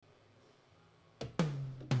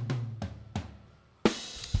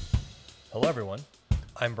Hello, everyone.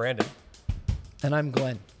 I'm Brandon, And I'm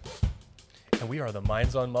Glenn. and we are the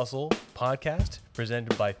Minds on Muscle podcast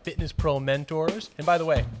presented by Fitness Pro Mentors. And by the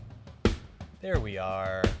way, there we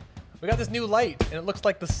are. We got this new light, and it looks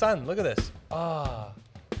like the sun. Look at this.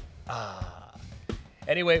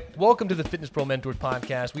 Anyway, welcome to the Fitness Pro Mentors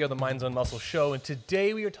podcast. We are the Minds on Muscle show, and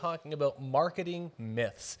today we are talking about marketing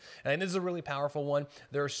myths. And this is a really powerful one.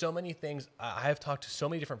 There are so many things. I have talked to so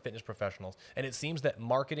many different fitness professionals, and it seems that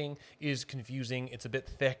marketing is confusing. It's a bit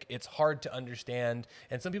thick. It's hard to understand,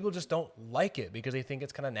 and some people just don't like it because they think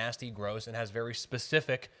it's kind of nasty, gross, and has very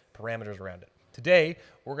specific parameters around it. Today,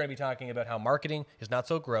 we're going to be talking about how marketing is not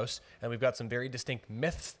so gross, and we've got some very distinct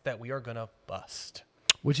myths that we are going to bust.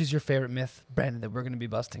 Which is your favorite myth, Brandon, that we're going to be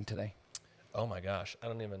busting today? Oh my gosh, I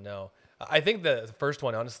don't even know. I think the first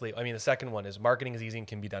one, honestly, the second one is marketing is easy and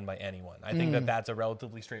can be done by anyone. I think that that's a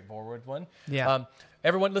relatively straightforward one. Yeah.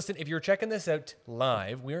 Everyone, listen, if you're checking this out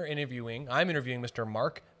live, I'm interviewing Mr.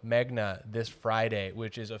 Mark Magna this Friday,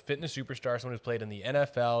 which is a fitness superstar, someone who's played in the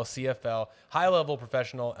NFL, CFL, high-level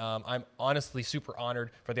professional. I'm honestly super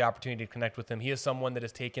honored for the opportunity to connect with him. He is someone that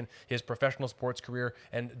has taken his professional sports career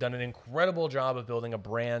and done an incredible job of building a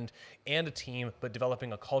brand and a team, but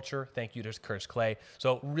developing a culture. Thank you to Curtis Clay.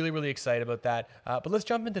 So really, really excited about that. But let's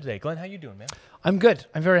jump into today. Glenn, how you doing, man? I'm good.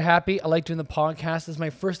 I'm very happy. I like doing the podcast. This is my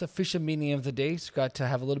first official meeting of the day, so got to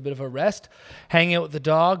have a little bit of a rest, hang out with the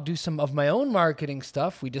dog, do some of my own marketing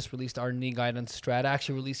stuff. We just released our knee guidance strat,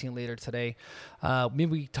 actually releasing it later today. Maybe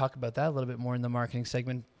we talk about that a little bit more in the marketing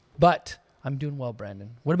segment. But I'm doing well,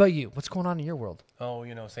 Brandon. What about you? What's going on in your world? Oh,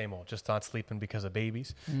 same old. Just not sleeping because of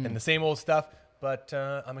babies and the same old stuff. But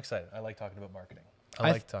I'm excited. I like talking about marketing.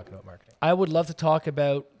 I like talking about marketing. I would love to talk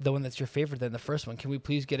about the one that's your favorite than the first one. Can we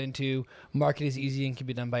please get into marketing is easy and can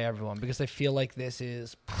be done by everyone? Because I feel like this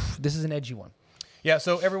is an edgy one. Yeah,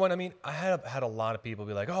 so everyone, I had a lot of people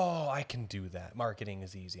be like, oh, I can do that. Marketing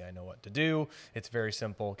is easy. I know what to do. It's very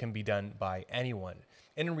simple. Can be done by anyone.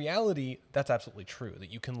 And in reality, that's absolutely true,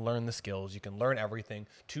 that you can learn the skills, you can learn everything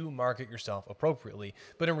to market yourself appropriately.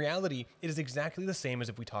 But in reality, it is exactly the same as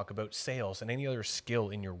if we talk about sales and any other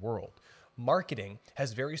skill in your world. Marketing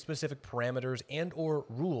has very specific parameters and or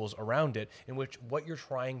rules around it in which what you're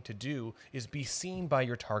trying to do is be seen by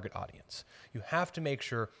your target audience. You have to make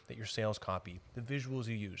sure that your sales copy, the visuals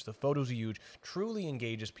you use, the photos you use truly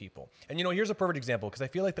engages people. And here's a perfect example because I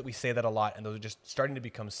feel like that we say that a lot and those are just starting to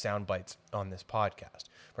become sound bites on this podcast,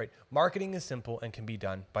 right? Marketing is simple and can be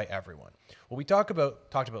done by everyone. Well, we talked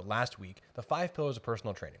about last week, the 5 pillars of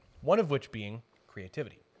personal training, one of which being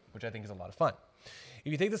creativity, which I think is a lot of fun.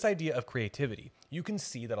 If you take this idea of creativity, you can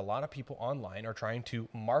see that a lot of people online are trying to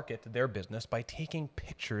market their business by taking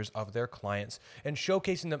pictures of their clients and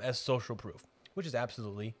showcasing them as social proof, which is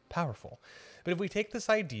absolutely powerful. But if we take this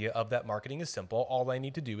idea of that marketing is simple, all I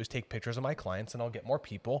need to do is take pictures of my clients and I'll get more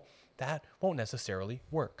people, that won't necessarily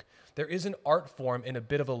work. There is an art form and a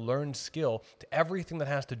bit of a learned skill to everything that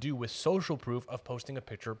has to do with social proof of posting a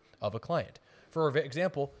picture of a client. For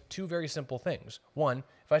example, 2 very simple things. One,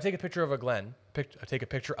 if I take a picture of a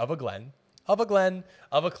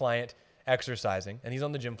client exercising, and he's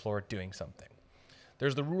on the gym floor doing something.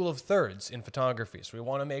 There's the rule of thirds in photography. So we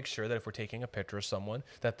want to make sure that if we're taking a picture of someone,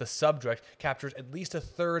 that the subject captures at least a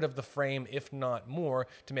third of the frame, if not more,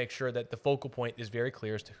 to make sure that the focal point is very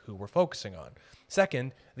clear as to who we're focusing on.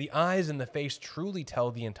 Second, the eyes and the face truly tell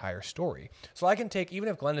the entire story. So I can take, even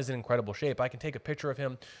if Glenn is in incredible shape, I can take a picture of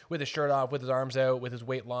him with his shirt off, with his arms out, with his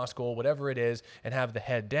weight loss goal, whatever it is, and have the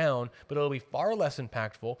head down, but it'll be far less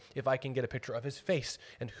impactful if I can get a picture of his face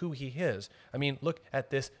and who he is. Look at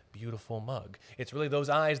this beautiful mug. It's really those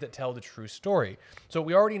eyes that tell the true story. So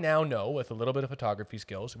we already now know with a little bit of photography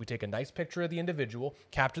skills, we take a nice picture of the individual,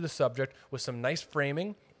 capture the subject with some nice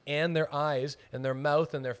framing and their eyes and their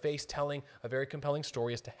mouth and their face telling a very compelling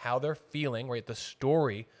story as to how they're feeling, right? The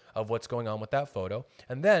story of what's going on with that photo.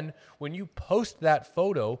 And then when you post that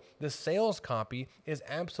photo, the sales copy is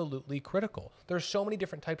absolutely critical. There's so many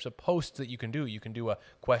different types of posts that you can do. You can do a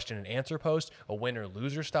question and answer post, a winner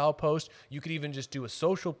loser style post. You could even just do a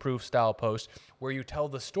social proof style post where you tell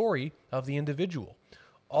the story of the individual.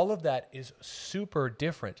 All of that is super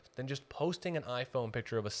different than just posting an iPhone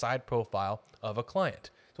picture of a side profile of a client.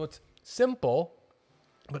 So it's simple,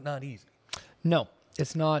 but not easy. No,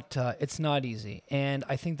 it's not. It's not easy, and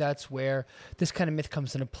I think that's where this kind of myth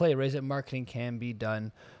comes into play. Right? That marketing can be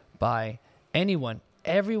done by anyone.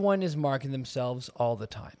 Everyone is marketing themselves all the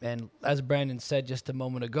time, and as Brandon said just a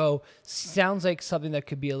moment ago, sounds like something that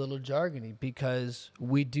could be a little jargony because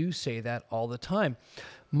we do say that all the time.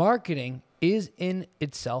 marketing is in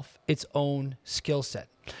itself its own skill set.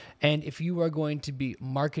 And if you are going to be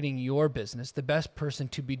marketing your business, the best person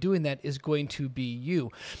to be doing that is going to be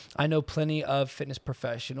you. I know plenty of fitness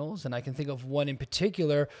professionals, and I can think of one in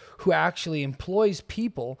particular who actually employs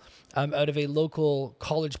people out of a local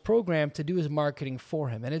college program to do his marketing for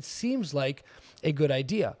him. And it seems like a good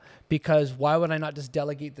idea, because why would I not just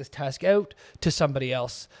delegate this task out to somebody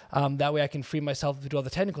else? That way I can free myself to do all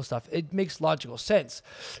the technical stuff. It makes logical sense.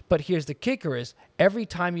 But here's the kicker is every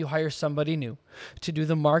time you hire somebody new to do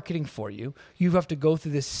the marketing for you, you have to go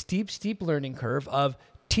through this steep learning curve of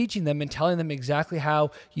teaching them and telling them exactly how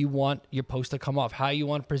you want your post to come off, how you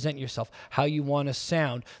want to present yourself, how you want to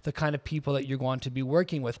sound, the kind of people that you're going to be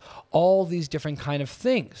working with, all these different kind of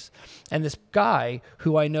things. And this guy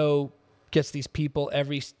who I know gets these people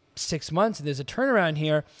every 6 months, and there's a turnaround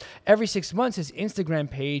here. Every 6 months, his Instagram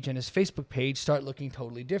page and his Facebook page start looking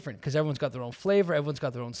totally different because everyone's got their own flavor, everyone's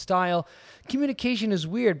got their own style. Communication is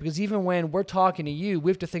weird because even when we're talking to you,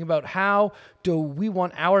 we have to think about how do we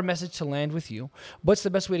want our message to land with you? What's the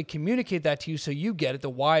best way to communicate that to you so you get it, the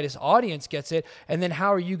widest audience gets it, and then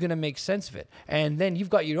how are you going to make sense of it? And then you've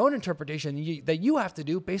got your own interpretation that you have to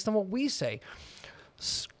do based on what we say.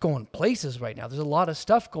 Going places right now. There's a lot of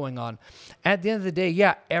stuff going on. At the end of the day,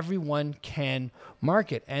 yeah, everyone can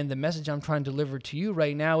market. And the message I'm trying to deliver to you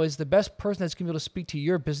right now is the best person that's going to be able to speak to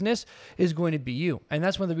your business is going to be you. And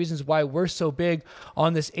that's one of the reasons why we're so big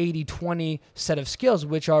on this 80-20 set of skills,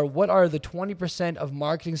 which are what are the 20% of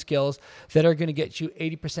marketing skills that are going to get you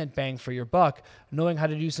 80% bang for your buck. Knowing how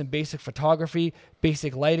to do some basic photography,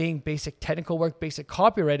 basic lighting, basic technical work, basic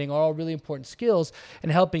copywriting are all really important skills,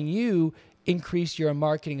 and helping you increase your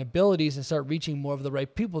marketing abilities and start reaching more of the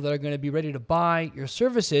right people that are going to be ready to buy your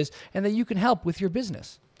services and that you can help with your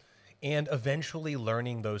business. And eventually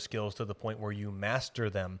learning those skills to the point where you master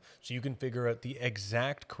them so you can figure out the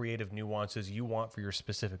exact creative nuances you want for your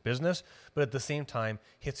specific business, but at the same time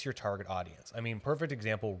hits your target audience. I mean, perfect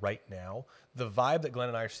example right now, the vibe that Glenn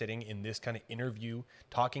and I are sitting in this kind of interview,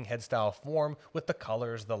 talking head style form with the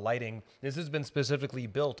colors, the lighting, this has been specifically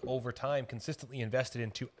built over time, consistently invested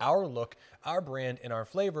into our look, our brand, and our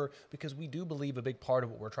flavor, because we do believe a big part of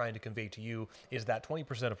what we're trying to convey to you is that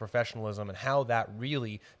 20% of professionalism and how that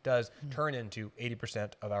really does turn into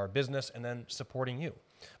 80% of our business and then supporting you.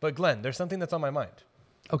 But Glenn, there's something that's on my mind.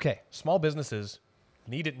 Okay. Small businesses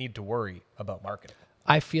need to worry about marketing.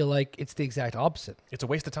 I feel like it's the exact opposite. It's a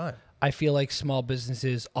waste of time. I feel like small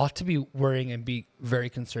businesses ought to be worrying and be very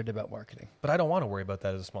concerned about marketing. But I don't want to worry about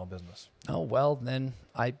that as a small business. Oh, well, then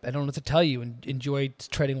I don't know what to tell you. And enjoy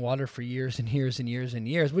treading water for years and years and years and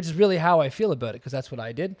years, which is really how I feel about it, because that's what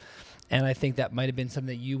I did. And I think that might have been something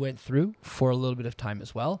that you went through for a little bit of time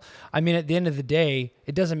as well. I mean, at the end of the day,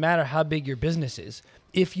 it doesn't matter how big your business is.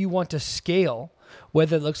 If you want to scale,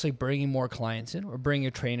 whether it looks like bringing more clients in or bringing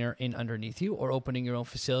a trainer in underneath you or opening your own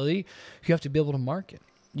facility, you have to be able to market.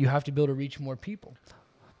 You have to be able to reach more people.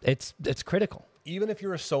 It's critical. Even if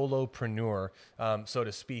you're a solopreneur, so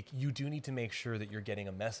to speak, you do need to make sure that you're getting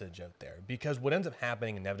a message out there, because what ends up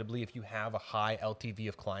happening inevitably, if you have a high LTV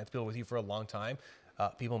of clients, people with you for a long time,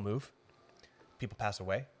 people move, people pass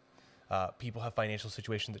away, people have financial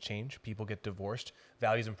situations that change, people get divorced,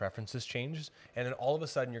 values and preferences change, and then all of a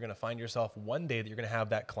sudden you're going to find yourself one day that you're going to have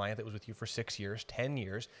that client that was with you for 6 years, 10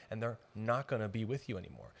 years, and they're not going to be with you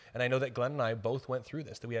anymore. And I know that Glenn and I both went through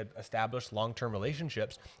this, that we had established long-term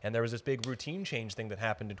relationships, and there was this big routine change thing that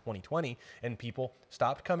happened in 2020, and people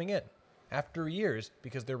stopped coming in after years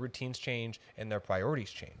because their routines change and their priorities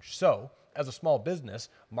change. So as a small business,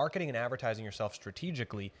 marketing and advertising yourself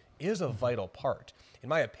strategically is a vital part. In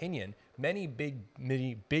my opinion, many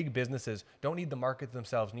big businesses don't need to market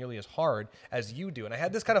themselves nearly as hard as you do. And I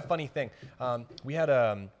had this kind of funny thing. We had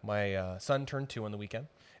my son turned 2 on the weekend,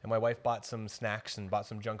 and my wife bought some snacks and bought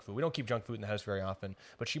some junk food. We don't keep junk food in the house very often,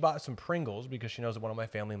 but she bought some Pringles because she knows that one of my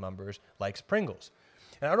family members likes Pringles.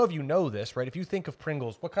 And I don't know if you know this, right? If you think of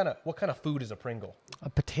Pringles, what kind of food is a Pringle? A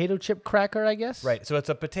potato chip cracker, I guess? Right. So it's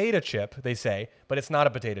a potato chip, they say, but it's not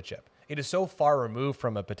a potato chip. It is so far removed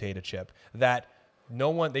from a potato chip that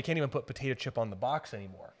they can't even put potato chip on the box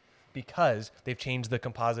anymore because they've changed the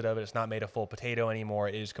composite of it. It's not made of full potato anymore.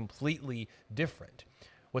 It is completely different.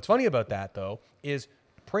 What's funny about that, though, is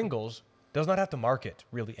Pringles does not have to market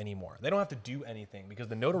really anymore. They don't have to do anything because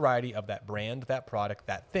the notoriety of that brand, that product,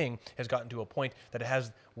 that thing has gotten to a point that it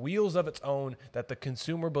has wheels of its own, that the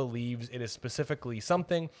consumer believes it is specifically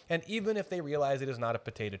something. And even if they realize it is not a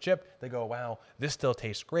potato chip, they go, wow, this still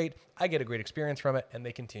tastes great. I get a great experience from it, and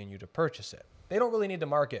they continue to purchase it. They don't really need to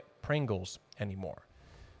market Pringles anymore.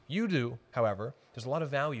 you do, however, there's a lot of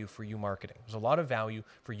value for you marketing. There's a lot of value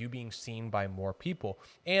for you being seen by more people.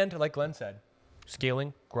 And like Glenn said,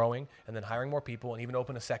 scaling, growing, and then hiring more people and even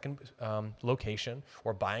open a second location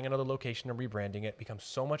or buying another location and rebranding it becomes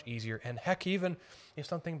so much easier. And heck, even if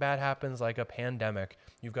something bad happens like a pandemic,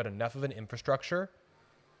 you've got enough of an infrastructure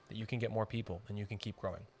that you can get more people and you can keep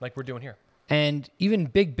growing like we're doing here. And even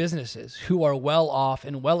big businesses who are well off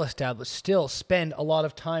and well established still spend a lot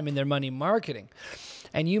of time in their money marketing.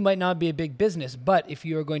 And you might not be a big business, but if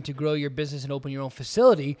you are going to grow your business and open your own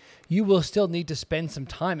facility, you will still need to spend some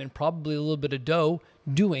time and probably a little bit of dough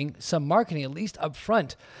doing some marketing, at least up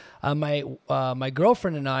front. My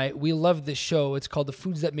girlfriend and I, we love this show. It's called The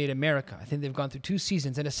Foods That Made America. I think they've gone through 2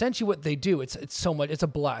 seasons, and essentially what they do, it's so much, it's a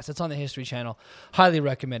blast. It's on the History Channel. Highly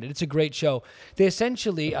recommended. It's a great show. They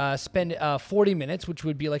essentially spend 40 minutes, which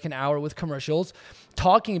would be like an hour with commercials,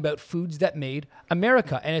 talking about foods that made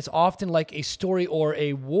America. And it's often like a story or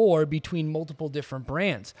a war between multiple different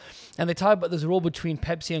brands. And they talk about this role between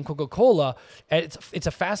Pepsi and Coca-Cola. And it's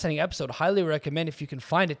a fascinating episode. Highly recommend if you can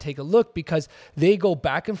find it, take a look, because they go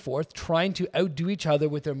back and forth trying to outdo each other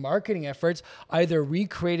with their marketing efforts, either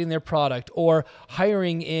recreating their product or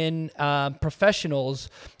hiring in professionals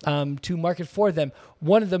to market for them.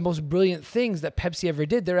 One of the most brilliant things that Pepsi ever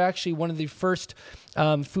did, they're actually one of the first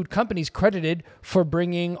food companies credited for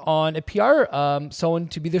bringing on a PR, someone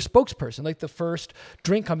to be their spokesperson, like the first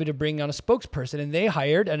drink company to bring on a spokesperson. And they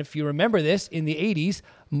hired, and if you remember this, in the 80s,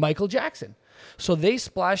 Michael Jackson. So they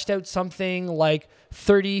splashed out something like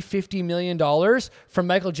 $30-50 million from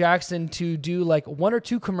Michael Jackson to do like 1 or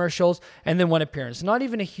 2 commercials and then 1 appearance. Not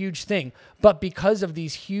even a huge thing, but because of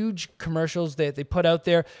these huge commercials that they put out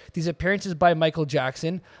there, these appearances by Michael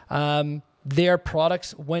Jackson, their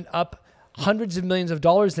products went up hundreds of millions of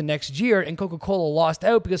dollars the next year, and Coca-Cola lost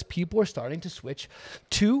out because people were starting to switch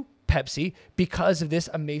to Pepsi because of this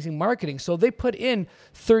amazing marketing. So they put in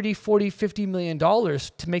 $30-40-50 million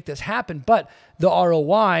to make this happen, but the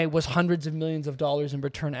ROI was hundreds of millions of dollars in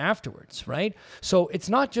return afterwards, right? So it's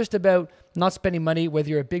not just about not spending money, whether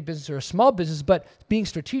you're a big business or a small business, but being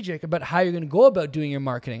strategic about how you're going to go about doing your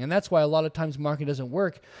marketing. And that's why a lot of times marketing doesn't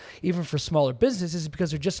work, even for smaller businesses, is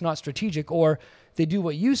because they're just not strategic, or they do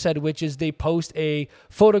what you said, which is they post a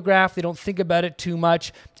photograph, they don't think about it too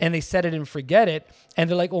much, and they set it and forget it. And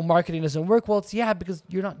they're like, well, marketing doesn't work. Well, it's because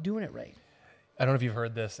you're not doing it right. I don't know if you've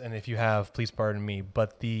heard this, and if you have, please pardon me,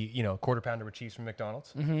 but the quarter pounder with cheese from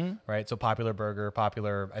McDonald's, right? So popular burger, I think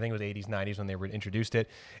it was 80s, 90s when they introduced it.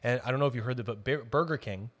 And I don't know if you heard that, but Burger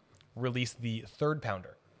King released the third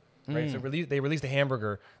pounder, right? So they released a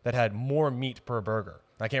hamburger that had more meat per burger.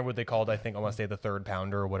 I can't remember what they called. I think I want to say the third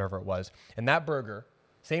pounder or whatever it was. And that burger,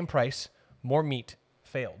 same price, more meat,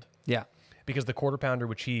 failed. Yeah. Because the quarter pounder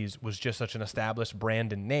with cheese was just such an established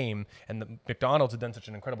brand and name, and the McDonald's had done such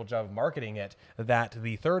an incredible job of marketing it, that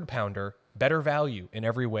the third pounder, better value in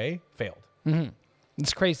every way, failed.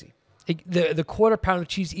 It's crazy. The quarter pounder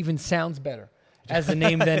cheese even sounds better as a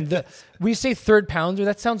name than we say third pounder.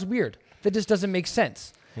 That sounds weird. That just doesn't make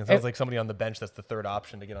sense. It sounds like somebody on the bench that's the third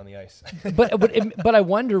option to get on the ice. but I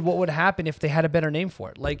wonder what would happen if they had a better name for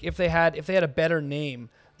it. Like if they had a better name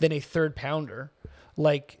than a third pounder,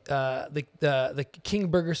 like the King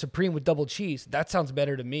Burger Supreme with double cheese. That sounds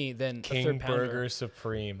better to me than King a third pounder. Burger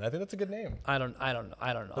Supreme. I think that's a good name. I don't know.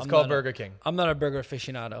 Let's call it Burger King. I'm not a burger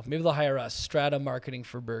aficionado. Maybe they'll hire us. Strata Marketing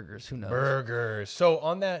for burgers. Who knows? Burgers. So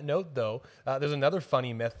on that note, though, there's another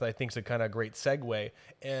funny myth that I think is a kind of great segue.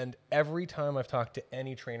 And every time I've talked to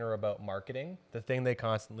any trainer about marketing, the thing they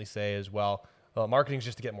constantly say is, well, marketing is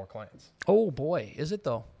just to get more clients. Oh boy, is it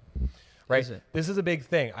though? Right. This is a big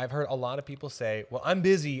thing. I've heard a lot of people say, well, I'm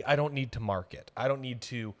busy. I don't need to market. I don't need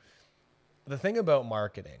to. The thing about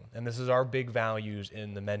marketing, and this is our big values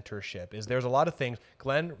in the mentorship, is there's a lot of things.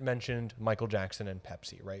 Glenn mentioned Michael Jackson and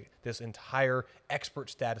Pepsi, right? This entire expert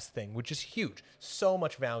status thing, which is huge. So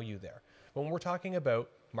much value there. But when we're talking about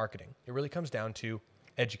marketing, it really comes down to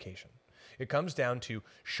education. It comes down to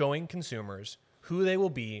showing consumers who they will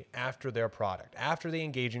be after their product, after they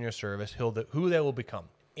engage in your service, who they will become,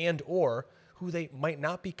 and or who they might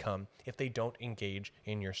not become if they don't engage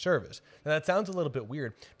in your service. Now that sounds a little bit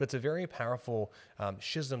weird, but it's a very powerful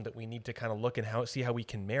schism that we need to kind of look and see how we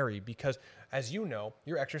can marry, because as you know,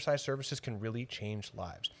 your exercise services can really change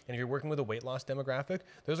lives. And if you're working with a weight loss demographic,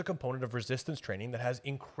 there's a component of resistance training that has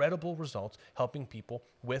incredible results helping people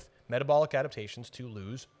with metabolic adaptations to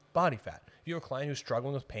lose body fat. If you have a client who's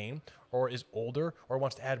struggling with pain or is older or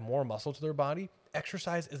wants to add more muscle to their body,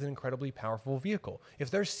 exercise is an incredibly powerful vehicle.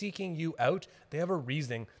 If they're seeking you out, they have a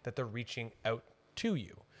reason that they're reaching out to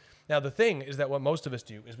you. Now, the thing is that what most of us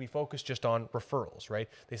do is we focus just on referrals, right?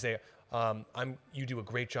 They say, you do a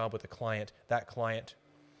great job with a client. That client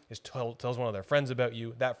tells one of their friends about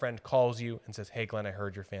you. That friend calls you and says, hey, Glenn, I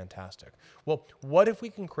heard you're fantastic. Well, what if we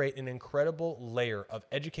can create an incredible layer of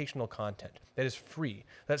educational content that is free,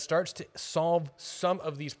 that starts to solve some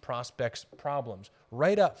of these prospects' problems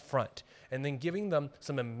right up front, and then giving them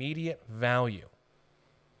some immediate value?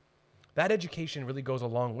 That education really goes a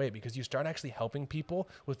long way because you start actually helping people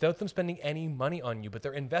without them spending any money on you, but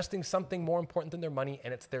they're investing something more important than their money,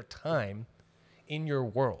 and it's their time in your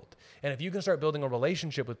world. And if you can start building a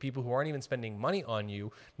relationship with people who aren't even spending money on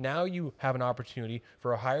you, now you have an opportunity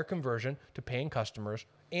for a higher conversion to paying customers,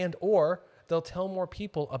 and or they'll tell more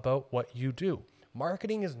people about what you do.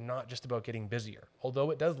 Marketing is not just about getting busier,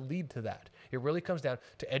 although it does lead to that. It really comes down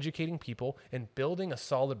to educating people and building a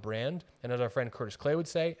solid brand. And as our friend Curtis Clay would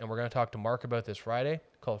say, and we're going to talk to Mark about this Friday,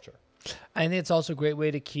 culture. I think it's also a great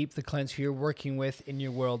way to keep the clients who you're working with in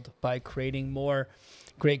your world by creating more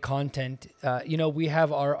great content. We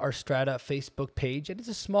have our Strata Facebook page, and it's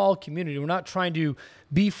a small community. We're not trying to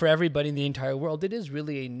be for everybody in the entire world. It is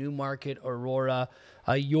really a Newmarket, Aurora,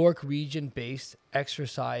 York region-based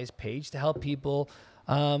exercise page to help people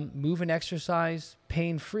move and exercise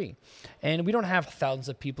pain-free. And we don't have thousands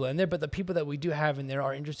of people in there, but the people that we do have in there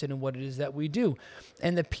are interested in what it is that we do.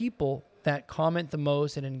 And the people that comment the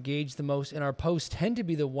most and engage the most in our posts tend to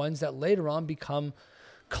be the ones that later on become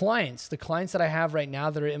clients. The clients that I have right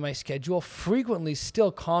now that are in my schedule frequently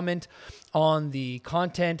still comment on the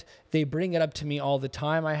content. They bring it up to me all the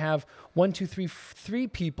time. I have three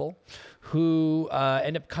people who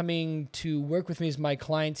end up coming to work with me as my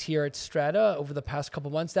clients here at Strata over the past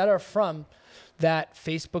couple months that are from that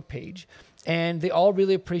Facebook page. And they all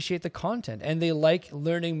really appreciate the content, and they like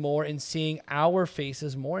learning more and seeing our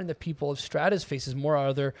faces more and the people of Strata's faces more,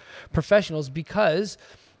 other professionals, because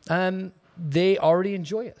they already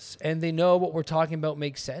enjoy us and they know what we're talking about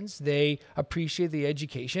makes sense. They appreciate the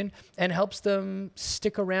education and helps them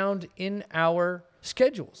stick around in our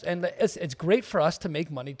schedules. And it's great for us to make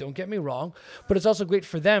money, don't get me wrong, but it's also great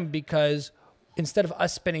for them because instead of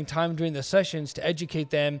us spending time during the sessions to educate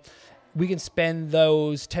them, we can spend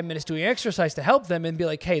those 10 minutes doing exercise to help them and be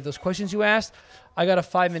like, hey, those questions you asked, I got a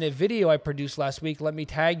 5-minute video I produced last week. Let me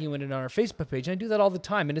tag you in it on our Facebook page. And I do that all the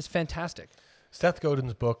time, and it's fantastic. Seth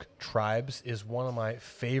Godin's book, Tribes, is one of my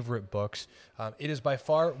favorite books. It is by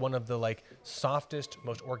far one of the softest,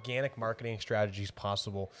 most organic marketing strategies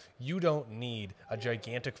possible. You don't need a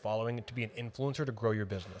gigantic following to be an influencer to grow your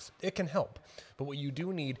business. It can help. But what you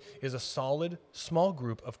do need is a solid, small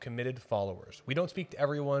group of committed followers. We don't speak to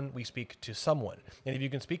everyone, we speak to someone. And if you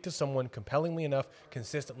can speak to someone compellingly enough,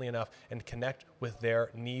 consistently enough, and connect with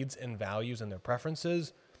their needs and values and their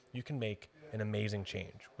preferences, you can make an amazing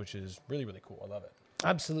change, which is really, really cool. I love it.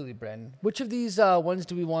 Absolutely, Brandon. Which of these ones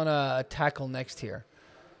do we want to tackle next here?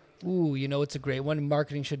 Ooh, it's a great one.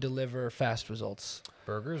 Marketing should deliver fast results.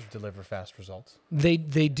 Burgers deliver fast results. They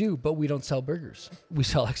do, but we don't sell burgers. We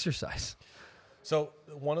sell exercise. So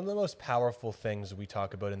one of the most powerful things we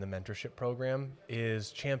talk about in the mentorship program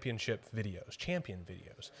is champion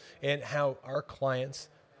videos, and how our clients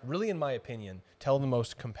really, in my opinion, tell the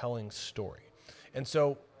most compelling story. And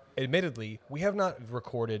so admittedly, we have not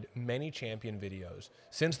recorded many champion videos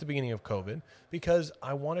since the beginning of COVID because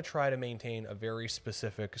I want to try to maintain a very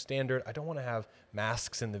specific standard. I don't want to have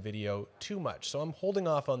masks in the video too much. So I'm holding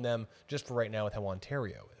off on them just for right now with how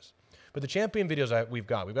Ontario is. But the champion videos we've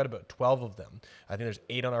got about 12 of them. I think there's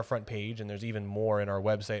 8 on our front page, and there's even more in our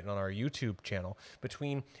website and on our YouTube channel,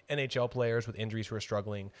 between NHL players with injuries who are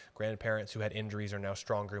struggling, grandparents who had injuries are now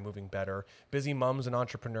stronger and moving better, busy moms and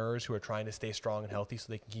entrepreneurs who are trying to stay strong and healthy so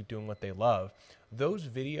they can keep doing what they love. Those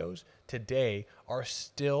videos today are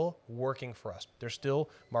still working for us. They're still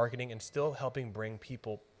marketing and still helping bring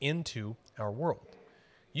people into our world.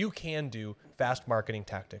 You can do fast marketing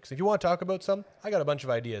tactics. If you want to talk about some, I got a bunch of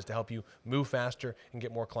ideas to help you move faster and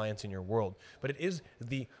get more clients in your world. But it is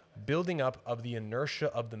the building up of the inertia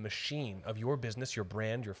of the machine of your business, your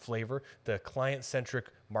brand, your flavor, the client-centric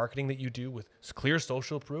marketing that you do with clear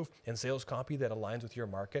social proof and sales copy that aligns with your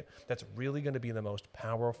market. That's really going to be the most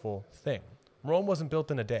powerful thing. Rome wasn't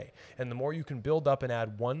built in a day. And the more you can build up and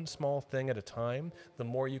add one small thing at a time, the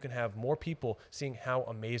more you can have more people seeing how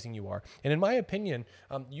amazing you are. And in my opinion,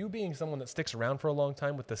 you being someone that sticks around for a long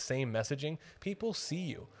time with the same messaging, people see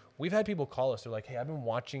you. We've had people call us. They're like, hey, I've been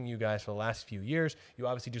watching you guys for the last few years. You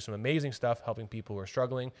obviously do some amazing stuff helping people who are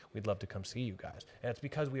struggling. We'd love to come see you guys. And it's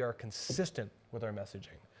because we are consistent with our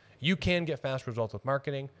messaging. You can get fast results with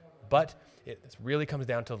marketing, but it really comes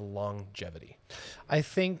down to the longevity. I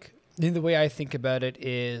think the way I think about it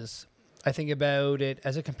is I think about it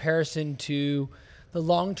as a comparison to the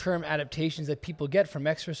long-term adaptations that people get from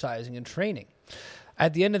exercising and training.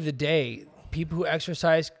 At the end of the day, people who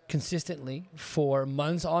exercise consistently for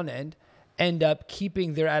months on end up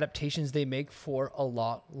keeping their adaptations they make for a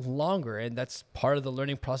lot longer. And that's part of the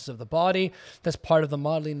learning process of the body. That's part of the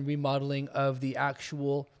modeling and remodeling of the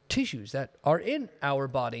actual tissues that are in our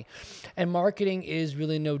body. And marketing is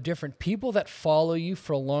really no different. People that follow you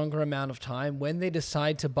for a longer amount of time, when they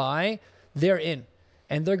decide to buy, they're in.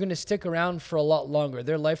 And they're going to stick around for a lot longer.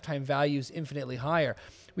 Their lifetime value is infinitely higher.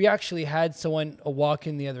 We actually had someone walk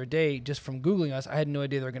in the other day just from Googling us. I had no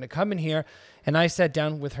idea they were going to come in here. And I sat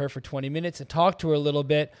down with her for 20 minutes and talked to her a little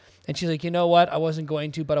bit. And she's like, you know what? I wasn't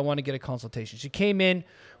going to, but I want to get a consultation. She came in.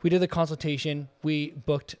 We did the consultation. We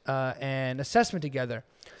booked an assessment together.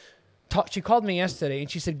 She called me yesterday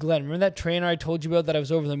and she said, Glenn, remember that trainer I told you about that I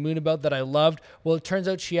was over the moon about that I loved? Well, it turns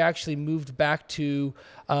out she actually moved back to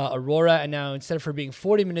Aurora, and now instead of her being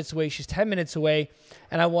 40 minutes away, she's 10 minutes away.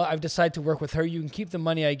 And I've decided to work with her. You can keep the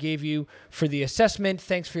money I gave you for the assessment.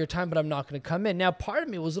 Thanks for your time, but I'm not going to come in. Now, part of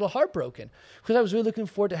me was a little heartbroken because I was really looking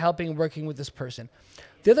forward to helping and working with this person.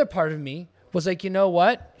 The other part of me was like, you know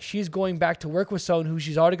what? She's going back to work with someone who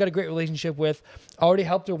she's already got a great relationship with, already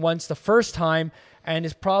helped her once the first time, and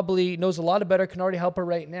is probably knows a lot better, can already help her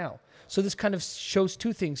right now. So this kind of shows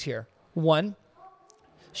two things here. One,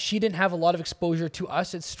 she didn't have a lot of exposure to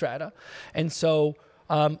us at Strata. And so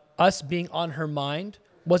us being on her mind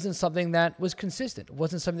wasn't something that was consistent. It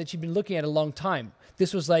wasn't something that she'd been looking at a long time.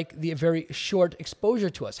 This was like the very short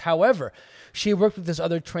exposure to us. However, she worked with this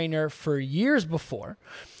other trainer for years before,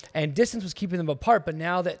 and distance was keeping them apart. But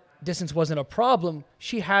now that distance wasn't a problem,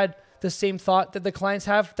 she had the same thought that the clients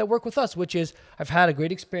have that work with us, which is, I've had a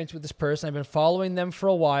great experience with this person. I've been following them for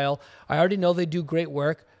a while. I already know they do great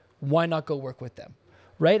work. Why not go work with them?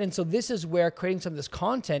 Right? And so this is where creating some of this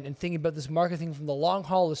content and thinking about this marketing from the long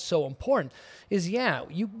haul is so important. Is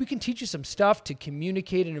we can teach you some stuff to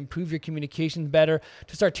communicate and improve your communication better,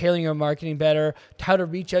 to start tailoring your marketing better, to how to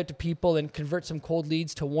reach out to people and convert some cold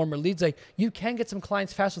leads to warmer leads. Like, you can get some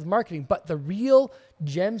clients fast with marketing, but the real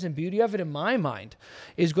gems and beauty of it, in my mind,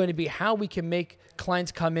 is going to be how we can make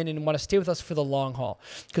clients come in and want to stay with us for the long haul.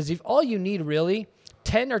 Because if all you need really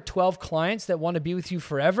 10 or 12 clients that want to be with you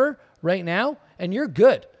forever right now, and you're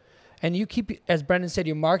good, and you keep, as Brendan said,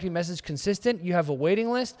 your marketing message consistent, you have a waiting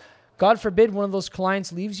list, God forbid one of those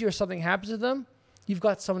clients leaves you or something happens to them, you've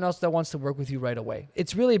got someone else that wants to work with you right away.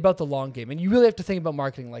 It's really about the long game, and you really have to think about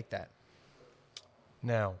marketing like that.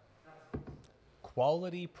 Now,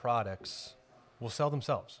 quality products will sell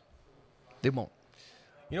themselves. They won't.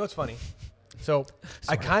 You know what's funny? So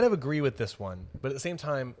I kind of agree with this one, but at the same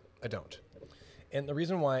time, I don't. And the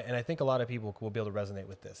reason why, and I think a lot of people will be able to resonate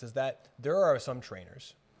with this, is that there are some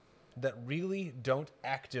trainers that really don't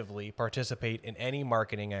actively participate in any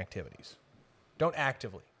marketing activities. Don't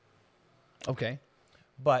actively. Okay.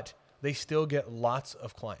 But they still get lots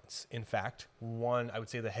of clients. In fact, I would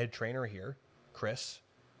say the head trainer here, Chris,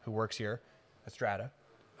 who works here at Strata,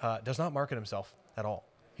 does not market himself at all.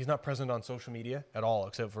 He's not present on social media at all,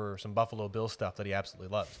 except for some Buffalo Bills stuff that he absolutely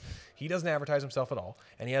loves. He doesn't advertise himself at all,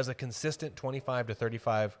 and he has a consistent 25 to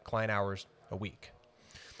 35 client hours a week.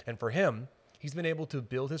 And for him, he's been able to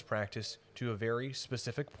build his practice to a very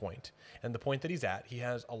specific point. And the point that he's at, he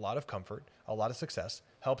has a lot of comfort, a lot of success,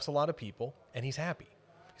 helps a lot of people, and he's happy.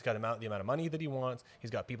 He's got the amount of money that he wants. He's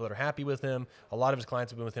got people that are happy with him. A lot of his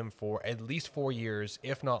clients have been with him for at least 4 years,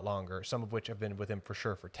 if not longer, some of which have been with him for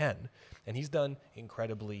sure for 10. And he's done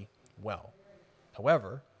incredibly well.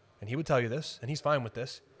 However, and he would tell you this, and he's fine with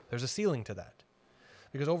this, there's a ceiling to that.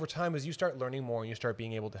 Because over time, as you start learning more and you start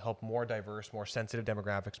being able to help more diverse, more sensitive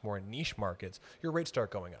demographics, more niche markets, your rates start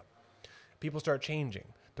going up. People start changing.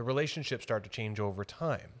 The relationships start to change over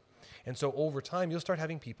time. And so over time, you'll start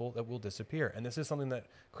having people that will disappear. And this is something that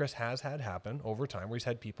Chris has had happen over time, where he's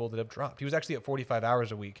had people that have dropped. He was actually at 45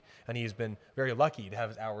 hours a week, and he's been very lucky to have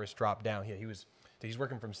his hours drop down. He's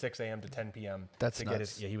working from 6 a.m. to 10 p.m. That's to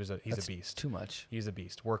nuts. Get his, he's a beast. Too much. He's a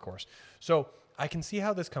beast, workhorse. So I can see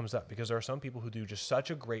how this comes up, because there are some people who do just such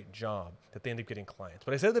a great job that they end up getting clients.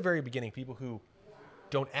 But I said at the very beginning, people who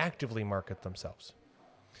don't actively market themselves.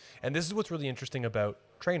 And this is what's really interesting about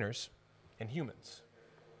trainers and humans.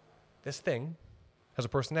 This thing has a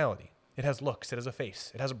personality. It has looks. It has a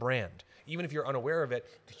face. It has a brand. Even if you're unaware of it,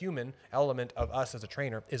 the human element of us as a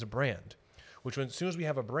trainer is a brand. which when, as soon as we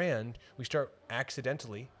have a brand, we start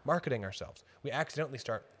accidentally marketing ourselves. We accidentally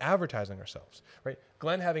start advertising ourselves, right?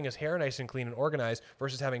 Glenn having his hair nice and clean and organized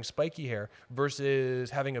versus having spiky hair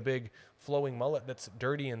versus having a big flowing mullet that's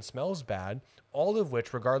dirty and smells bad, all of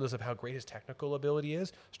which, regardless of how great his technical ability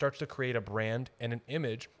is, starts to create a brand and an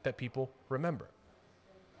image that people remember.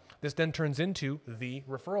 This then turns into the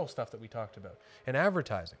referral stuff that we talked about and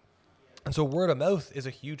advertising. And so word of mouth is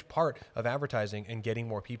a huge part of advertising and getting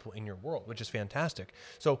more people in your world, which is fantastic.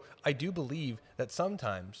 So I do believe that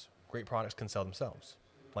sometimes great products can sell themselves,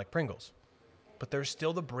 like Pringles. But there's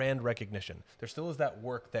still the brand recognition. There still is that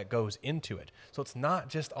work that goes into it. So it's not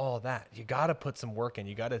just all that. You got to put some work in.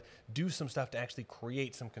 You got to do some stuff to actually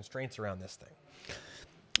create some constraints around this thing.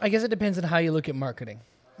 I guess it depends on how you look at marketing.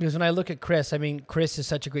 Because when I look at Chris, I mean, Chris is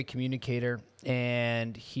such a great communicator,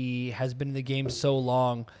 and he has been in the game so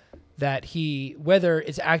long that he, whether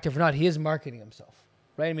it's active or not, he is marketing himself,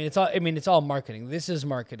 right? It's all marketing. This is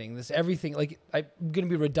marketing. This everything. Like, I'm gonna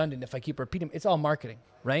be redundant if I keep repeating. It's all marketing,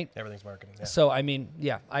 right? Everything's marketing. Yeah. So I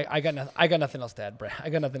got nothing else to add, Brad. I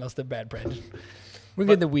got nothing else to add, Brandon. We're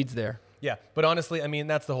getting the weeds there. Yeah, but honestly, I mean,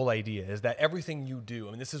 that's the whole idea, is that everything you do,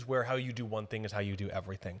 I mean, this is where how you do one thing is how you do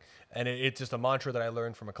everything. And it's just a mantra that I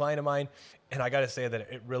learned from a client of mine. And I got to say that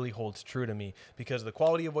it really holds true to me, because the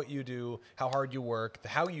quality of what you do, how hard you work,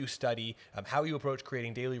 how you study, how you approach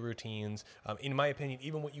creating daily routines, in my opinion,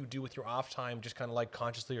 even what you do with your off time, just kind of like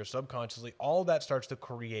consciously or subconsciously, all that starts to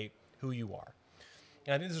create who you are.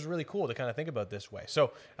 And I think this is really cool to kind of think about this way.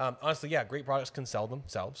 So honestly, yeah, great products can sell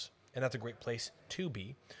themselves, and that's a great place to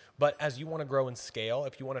be. But as you want to grow and scale,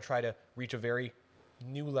 if you want to try to reach a very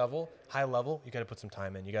new level, high level, you got to put some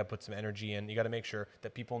time in. You got to put some energy in. You got to make sure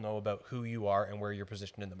that people know about who you are and where you're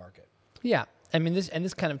positioned in the market. Yeah, I mean,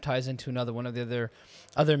 this kind of ties into another one of the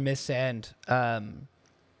other myths, and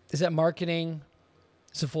is that marketing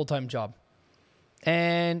is a full-time job.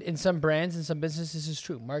 And in some brands and some businesses, this is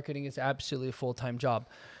true. Marketing is absolutely a full-time job.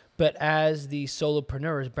 But as the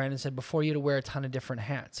solopreneur, as Brandon said before, you had to wear a ton of different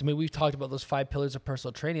hats. I mean, we've talked about those 5 pillars of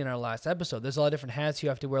personal training in our last episode. There's a lot of different hats you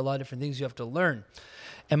have to wear, a lot of different things you have to learn.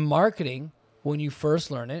 And marketing, when you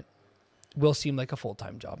first learn it, will seem like a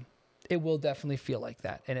full-time job. It will definitely feel like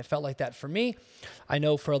that. And it felt like that for me. I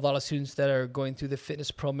know for a lot of students that are going through the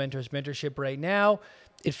Fitness Pro Mentors mentorship right now,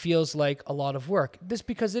 it feels like a lot of work. This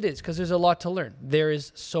because it is, because there's a lot to learn. There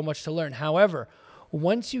is so much to learn. However,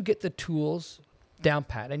 once you get the tools down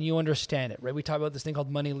pat and you understand it, right? We talk about this thing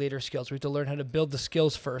called money later skills. We have to learn how to build the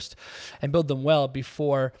skills first and build them well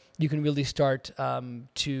before you can really start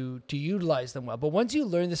to utilize them well. But once you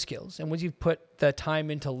learn the skills and once you've put the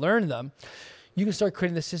time in to learn them, you can start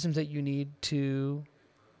creating the systems that you need to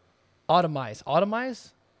automize.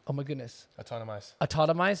 Automize? Oh my goodness. Autonomize.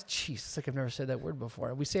 Automize? Jeez, it's like I've never said that word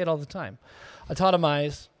before. We say it all the time.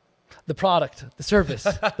 Automize the product, the service,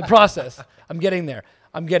 the process. I'm getting there.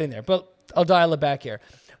 But I'll dial it back here.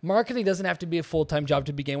 Marketing doesn't have to be a full-time job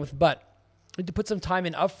to begin with, but you need to put some time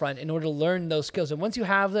in upfront in order to learn those skills. And once you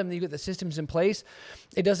have them, you get the systems in place,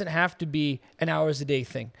 it doesn't have to be an hours a day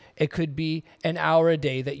thing. It could be an hour a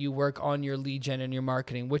day that you work on your lead gen and your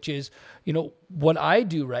marketing, which is, what I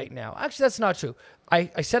do right now. Actually, that's not true.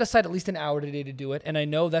 I set aside at least an hour a day to do it, and I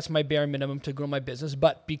know that's my bare minimum to grow my business,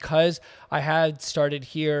 but because I had started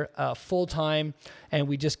here full-time and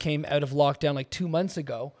we just came out of lockdown like 2 months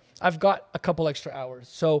ago, I've got a couple extra hours.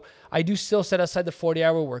 So I do still set aside the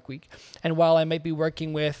 40-hour work week. And while I might be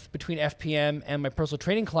working with between FPM and my personal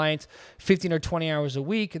training clients 15 or 20 hours a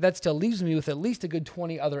week, that still leaves me with at least a good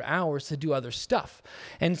 20 other hours to do other stuff.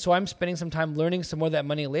 And so I'm spending some time learning some more of that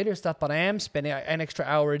money later stuff, but I am spending an extra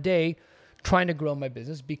hour a day trying to grow my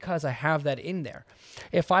business because I have that in there.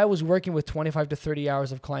 If I was working with 25 to 30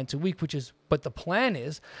 hours of clients a week, which is what the plan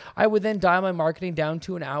is, I would then dial my marketing down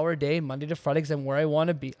to an hour a day, Monday to Friday, because I'm where I want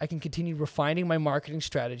to be. I can continue refining my marketing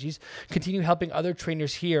strategies, continue helping other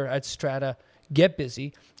trainers here at Strata get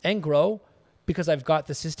busy and grow because I've got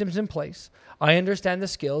the systems in place. I understand the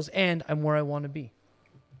skills and I'm where I want to be.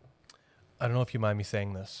 I don't know if you mind me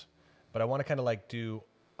saying this, but I want to kind of like do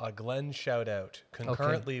a Glenn shout out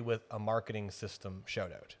concurrently with a marketing system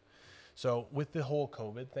shout out. So with the whole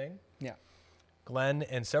COVID thing, yeah, Glenn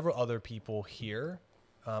and several other people here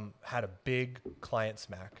had a big client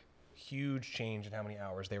smack, huge change in how many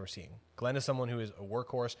hours they were seeing. Glenn is someone who is a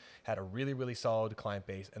workhorse, had a really, really solid client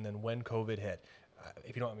base. And then when COVID hit,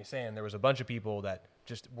 if you don't mind me saying, there was a bunch of people that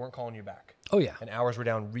just weren't calling you back. Oh yeah. And hours were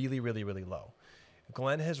down really, really, really low.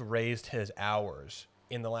 Glenn has raised his hours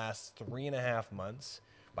in the last 3.5 months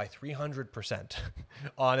by 300%,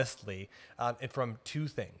 honestly, and from 2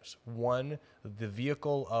 things. One, the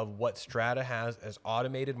vehicle of what Strata has as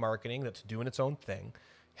automated marketing that's doing its own thing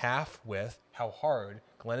half with how hard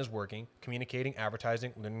Glenn is working, communicating,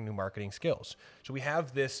 advertising, learning new marketing skills. So we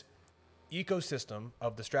have this ecosystem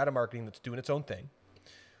of the strata marketing that's doing its own thing,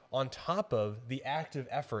 on top of the active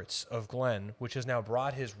efforts of Glenn, which has now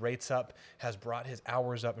brought his rates up, has brought his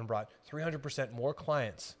hours up, and brought 300% more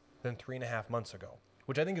clients than 3.5 months ago,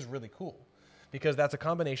 which I think is really cool because that's a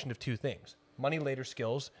combination of two things: money later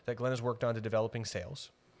skills that Glenn has worked on to developing sales,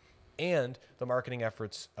 and the marketing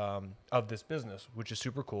efforts of this business, which is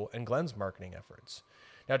super cool, and Glenn's marketing efforts.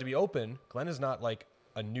 Now, to be open, Glenn is not like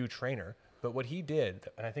a new trainer, but what he did,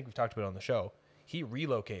 and I think we've talked about it on the show, he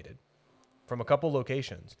relocated from a couple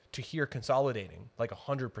locations to here, consolidating like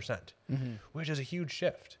 100%, which is a huge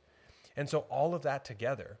shift. And so all of that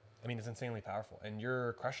together, I mean, it's insanely powerful, and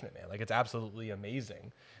you're crushing it, man. Like, it's absolutely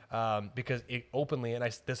amazing because it openly, and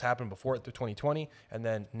this happened before through 2020, and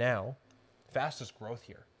then now, fastest growth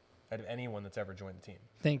here out of anyone that's ever joined the team.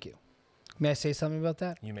 Thank you. May I say something about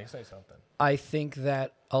that? You may say something. I think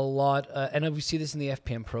that a lot, and we see this in the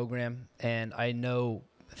FPM program, and I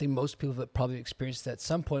think most people have probably experienced that at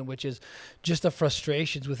some point, which is just the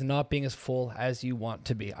frustrations with not being as full as you want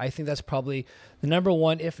to be. I think that's probably the number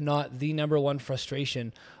one, if not the number one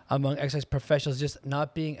frustration among exercise professionals, just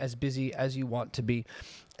not being as busy as you want to be.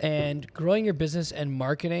 And growing your business and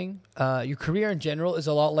marketing, your career in general is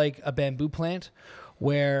a lot like a bamboo plant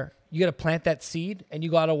where you got to plant that seed and you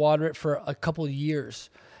got to water it for a couple of years.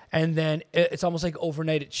 And then it's almost like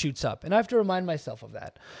overnight it shoots up. And I have to remind myself of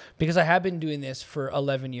that because I have been doing this for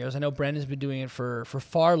 11 years. I know Brandon's been doing it for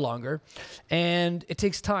far longer. And it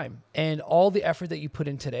takes time. And all the effort that you put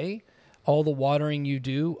in today, all the watering you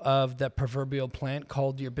do of that proverbial plant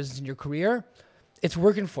called your business and your career, it's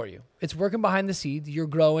working for you. It's working behind the scenes. You're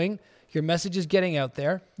growing. Your message is getting out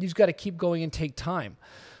there. You just got to keep going and take time.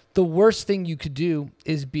 The worst thing you could do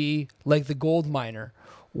is be like the gold miner,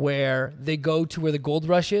 where they go to where the gold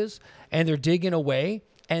rush is and they're digging away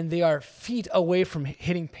and they are feet away from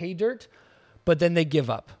hitting pay dirt, but then they give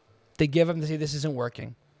up. They give up and they say, this isn't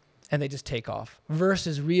working. And they just take off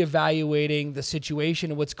versus reevaluating the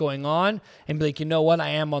situation and what's going on and be like, you know what? I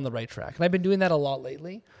am on the right track. And I've been doing that a lot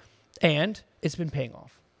lately and it's been paying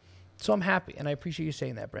off. So I'm happy. And I appreciate you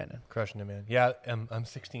saying that, Brandon. Crushing it, man. Yeah, I'm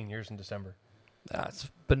 16 years in December. It's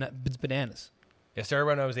bananas. Yeah, started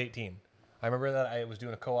when I was 18. I remember that I was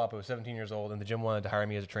doing a co-op. I was 17 years old, and the gym wanted to hire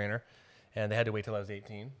me as a trainer, and they had to wait till I was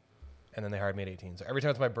 18, and then they hired me at 18. So every time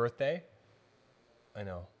it's my birthday, I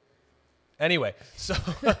know. Anyway, so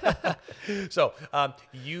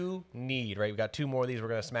you need, right? We got 2 more of these we're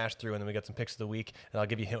gonna smash through, and then we got some picks of the week, and I'll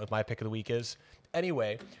give you a hint what my pick of the week is.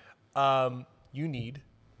 Anyway, you need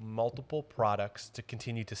multiple products to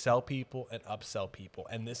continue to sell people and upsell people,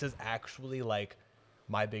 and this is actually like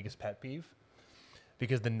my biggest pet peeve.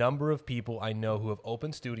 Because the number of people I know who have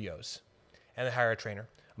opened studios and they hire a trainer,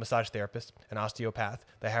 a massage therapist, an osteopath,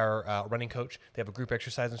 they hire a running coach, they have a group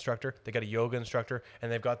exercise instructor, they got a yoga instructor,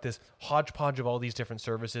 and they've got this hodgepodge of all these different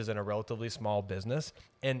services in a relatively small business,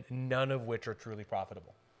 and none of which are truly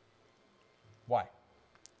profitable. Why?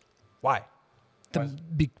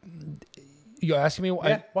 You're asking me why?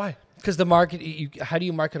 Yeah, why? Because the market, how do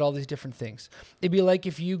you market all these different things? It'd be like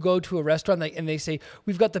if you go to a restaurant and they say,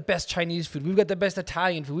 we've got the best Chinese food, we've got the best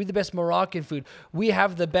Italian food, we have the best Moroccan food, we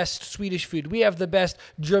have the best Swedish food, we have the best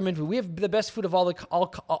German food, we have the best food of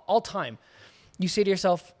all time. You say to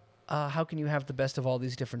yourself, how can you have the best of all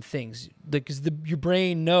these different things? Because your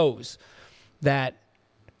brain knows that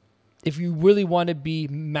if you really want to be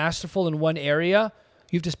masterful in one area,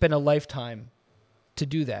 you have to spend a lifetime to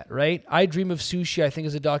do that, right? I Dream of Sushi, I think,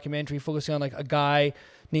 is a documentary focusing on like a guy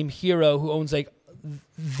named Hiro who owns like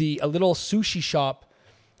a little sushi shop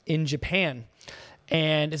in Japan.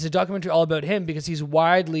 And it's a documentary all about him because he's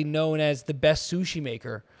widely known as the best sushi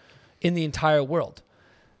maker in the entire world.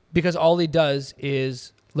 Because all he does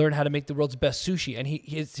is learn how to make the world's best sushi. And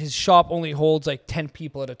his shop only holds like 10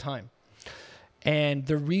 people at a time. And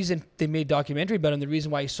the reason they made a documentary about him, the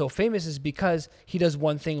reason why he's so famous is because he does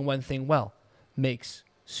one thing and one thing well. Makes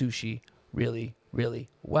sushi really, really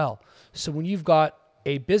well. So when you've got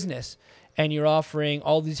a business and you're offering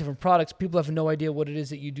all these different products, people have no idea what it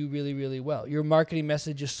is that you do really, really well. Your marketing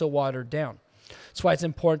message is so watered down. That's why it's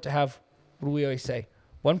important to have, what do we always say?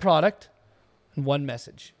 One product and one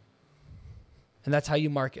message. And that's how you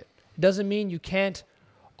market. It doesn't mean you can't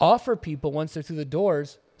offer people once they're through the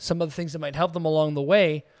doors some of the things that might help them along the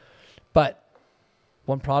way, but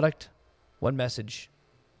one product, one message,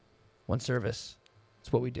 one service.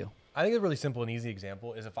 It's what we do. I think a really simple and easy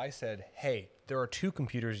example is if I said, hey, there are 2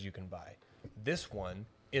 computers you can buy. This one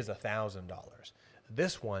is $1,000.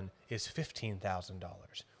 This one is $15,000.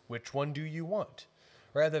 Which one do you want?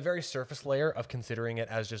 or at the very surface layer of considering it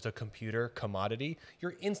as just a computer commodity,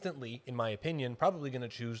 you're instantly, in my opinion, probably going to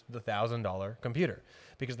choose the $1,000 computer,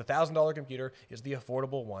 because the $1,000 computer is the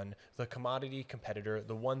affordable one, the commodity competitor,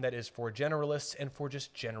 the one that is for generalists and for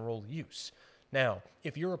just general use. Now,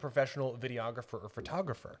 if you're a professional videographer or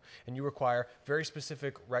photographer and you require very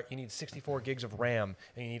specific, you need 64 gigs of RAM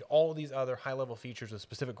and you need all these other high-level features with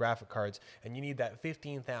specific graphic cards, and you need that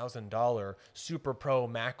 $15,000 Super Pro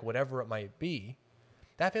Mac, whatever it might be,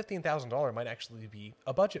 that $15,000 might actually be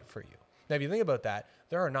a budget for you. Now, if you think about that,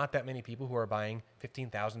 there are not that many people who are buying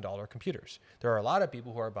 $15,000 computers. There are a lot of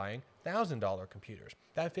people who are buying $1,000 computers.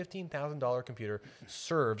 That $15,000 computer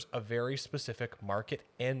serves a very specific market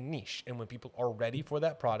and niche. And when people are ready for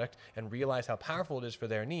that product and realize how powerful it is for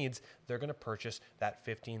their needs, they're going to purchase that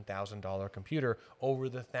 $15,000 computer over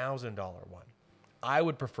the $1,000 one. I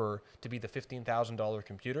would prefer to be the $15,000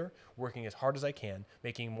 computer, working as hard as I can,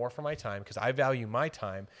 making more for my time because I value my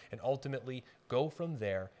time, and ultimately go from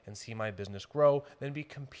there and see my business grow, than be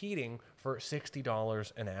competing for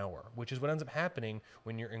 $60 an hour, which is what ends up happening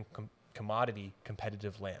when you're in commodity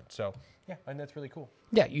competitive land. So yeah, and that's really cool.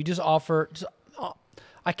 Yeah, you just offer.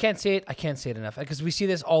 I can't say it enough, because we see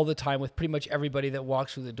this all the time with pretty much everybody that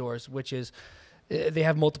walks through the doors, which is they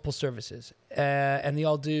have multiple services, and they're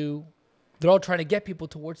all trying to get people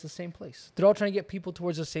towards the same place.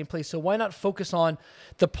 So why not focus on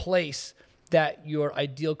the place that your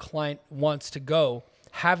ideal client wants to go?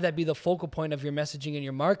 Have that be the focal point of your messaging and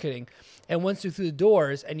your marketing. And once you're through the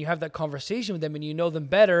doors and you have that conversation with them and you know them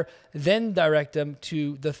better, then direct them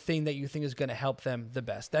to the thing that you think is going to help them the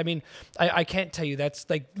best. I mean, I can't tell you, that's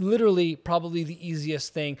like literally probably the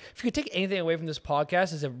easiest thing. If you could take anything away from this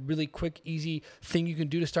podcast, is a really quick, easy thing you can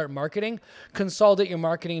do to start marketing. Consolidate your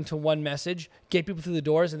marketing into one message, get people through the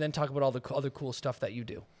doors, and then talk about all the other cool stuff that you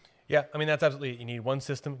do. Yeah, I mean, that's absolutely, you need one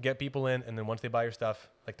system, get people in, and then once they buy your stuff,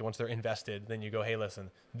 once they're invested, then you go, hey, listen,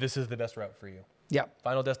 this is the best route for you. Yeah.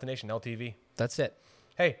 Final destination, LTV. That's it.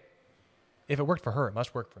 Hey, if it worked for her, it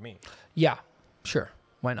must work for me. Yeah, sure.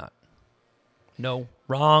 Why not? No,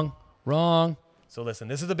 wrong. So listen,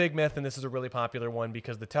 this is a big myth, and this is a really popular one,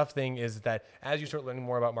 because the tough thing is that as you start learning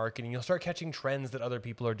more about marketing, you'll start catching trends that other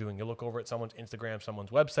people are doing. You'll look over at someone's Instagram, someone's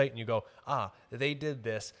website, and you go, they did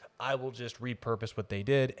this. I will just repurpose what they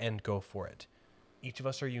did and go for it. Each of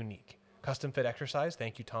us are unique. Custom fit exercise.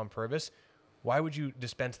 Thank you, Tom Purvis. Why would you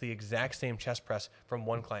dispense the exact same chest press from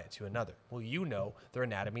one client to another? Well, you know their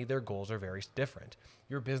anatomy, their goals are very different.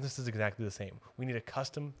 Your business is exactly the same. We need a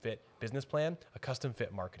custom fit business plan, a custom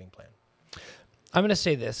fit marketing plan. I'm going to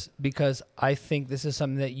say this because I think this is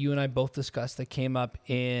something that you and I both discussed that came up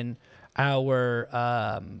in our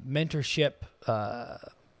mentorship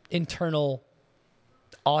internal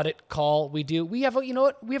audit call we do. We have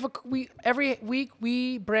every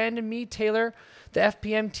week, Brandon, me, Taylor, the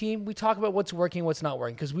FPM team, we talk about what's working, what's not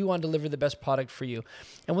working, because we want to deliver the best product for you.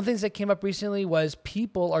 And one of the things that came up recently was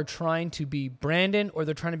people are trying to be Brandon, or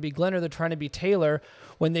they're trying to be Glenn, or they're trying to be Taylor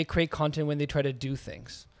when they create content, when they try to do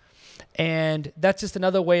things. And that's just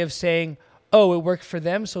another way of saying, oh, it worked for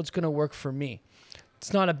them, so it's going to work for me.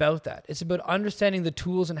 It's not about that. It's about understanding the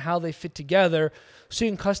tools and how they fit together so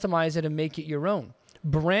you can customize it and make it your own.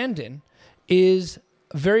 Brandon is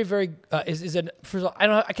very, very, first of all,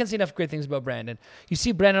 I can't say enough great things about Brandon. You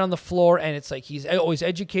see Brandon on the floor and it's like he's always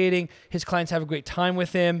educating. His clients have a great time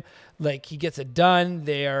with him. Like he gets it done.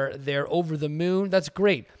 They're over the moon. That's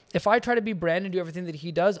great. If I try to be Brandon, do everything that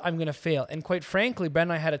he does, I'm going to fail. And quite frankly,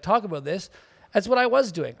 Brandon and I had to talk about this. That's what I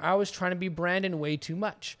was doing. I was trying to be Brandon way too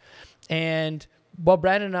much. And while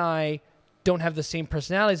Brandon and I don't have the same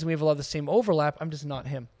personalities and we have a lot of the same overlap, I'm just not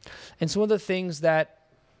him. And so one of the things that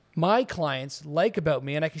my clients like about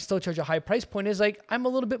me, and I can still charge a high price point, is like I'm a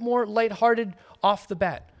little bit more lighthearted off the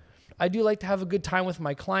bat. I do like to have a good time with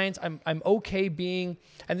my clients. I'm okay being,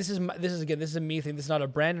 and this is a me thing. This is not a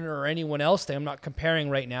Brandon or anyone else thing. I'm not comparing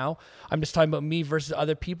right now. I'm just talking about me versus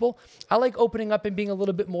other people. I like opening up and being a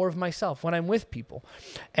little bit more of myself when I'm with people,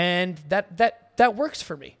 and that works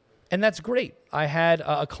for me. And that's great. I had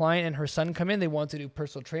a client and her son come in. They wanted to do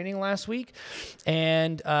personal training last week.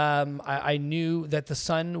 And I knew that the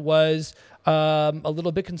son was a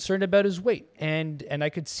little bit concerned about his weight. And I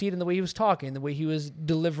could see it in the way he was talking, the way he was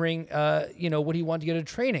delivering, what he wanted to get out of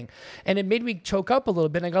training. And it made me choke up a little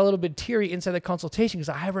bit. And I got a little bit teary inside the consultation because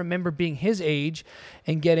I remember being his age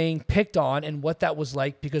and getting picked on and what that was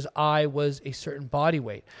like because I was a certain body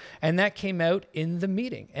weight. And that came out in the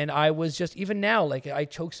meeting. And I was just, even now, like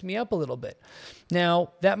it chokes me up a little bit.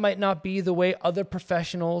 Now, that might not be the way other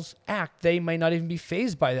professionals act. They might not even be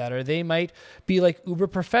fazed by that, or they might be like uber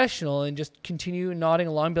professional and just just continue nodding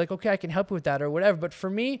along, be like, okay, I can help you with that or whatever. But for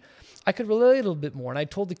me, I could relate a little bit more. And I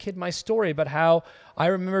told the kid my story about how I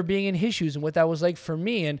remember being in his shoes and what that was like for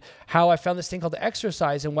me, and how I found this thing called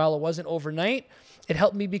exercise. And while it wasn't overnight, it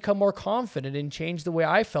helped me become more confident and change the way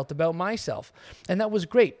I felt about myself. And that was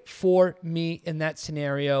great for me in that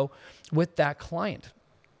scenario with that client.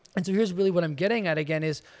 And so here's really what I'm getting at again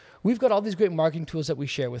is we've got all these great marketing tools that we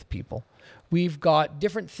share with people. We've got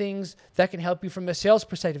different things that can help you from a sales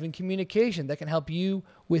perspective and communication that can help you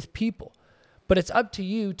with people. But it's up to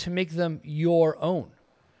you to make them your own.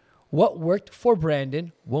 What worked for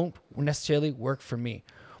Brandon won't necessarily work for me.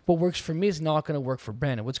 What works for me is not going to work for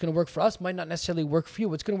Brandon. What's going to work for us might not necessarily work for you.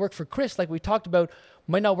 What's going to work for Chris, like we talked about,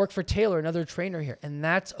 might not work for Taylor, another trainer here. And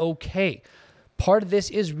that's okay. Part of this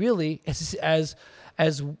is really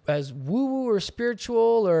as woo-woo or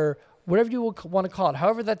spiritual or whatever you want to call it,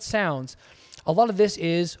 however that sounds, a lot of this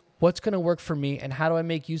is what's going to work for me and how do I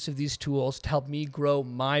make use of these tools to help me grow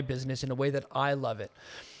my business in a way that I love it.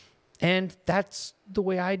 And that's the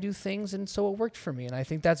way I do things, and so it worked for me, and I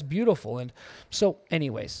think that's beautiful. And so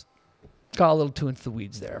anyways, got a little too into the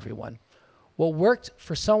weeds there, everyone. What worked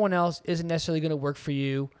for someone else isn't necessarily going to work for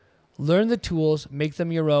you. Learn the tools, make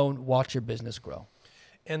them your own, watch your business grow.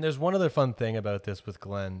 And there's one other fun thing about this with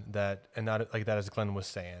Glenn as Glenn was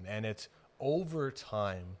saying, and it's over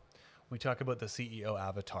time, we talk about the CEO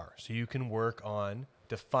avatar. So you can work on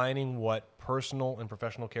defining what personal and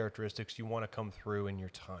professional characteristics you want to come through in your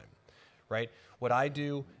time, right? What I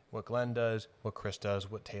do, what Glenn does, what Chris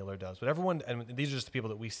does, what Taylor does, what everyone, and these are just the people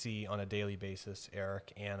that we see on a daily basis,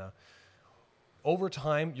 Eric, Anna. Over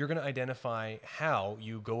time, you're going to identify how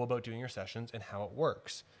you go about doing your sessions and how it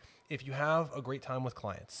works. If you have a great time with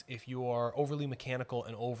clients, if you are overly mechanical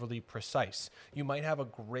and overly precise, you might have a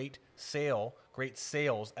great sales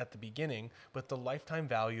at the beginning, but the lifetime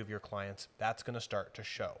value of your clients, that's going to start to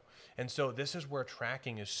show. And so this is where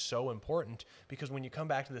tracking is so important, because when you come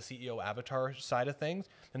back to the CEO avatar side of things,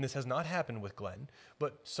 and this has not happened with Glenn,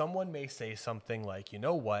 but someone may say something like, you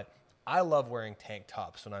know what? I love wearing tank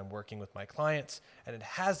tops when I'm working with my clients, and it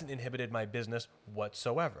hasn't inhibited my business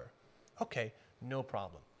whatsoever. Okay, no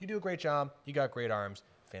problem. You do a great job. You got great arms.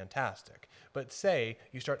 Fantastic. But say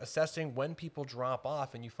you start assessing when people drop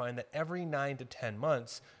off and you find that every 9 to 10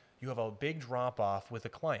 months, you have a big drop off with a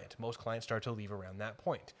client. Most clients start to leave around that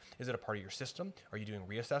point. Is it a part of your system? Are you doing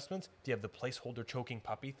reassessments? Do you have the placeholder choking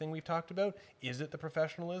puppy thing we've talked about? Is it the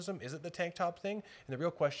professionalism? Is it the tank top thing? And the real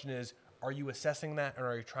question is, are you assessing that, or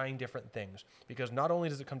are you trying different things? Because not only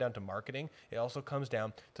does it come down to marketing, it also comes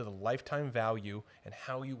down to the lifetime value and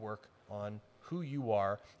how you work on who you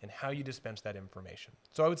are and how you dispense that information.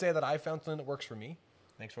 So I would say that I found something that works for me.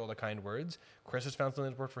 Thanks for all the kind words. Chris has found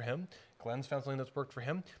something that's worked for him. Glenn's found something that's worked for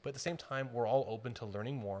him. But at the same time, we're all open to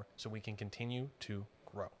learning more so we can continue to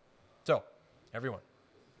grow. So, everyone,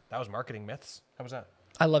 that was Marketing Myths. How was that?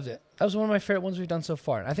 I loved it. That was one of my favorite ones we've done so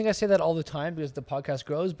far. I think I say that all the time because the podcast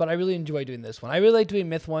grows, but I really enjoy doing this one. I really like doing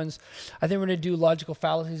myth ones. I think we're going to do logical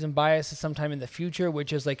fallacies and biases sometime in the future,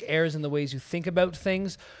 which is like errors in the ways you think about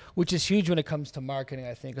things, which is huge when it comes to marketing,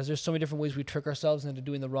 I think, because there's so many different ways we trick ourselves into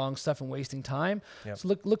doing the wrong stuff and wasting time. Yep.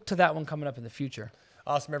 So look to that one coming up in the future.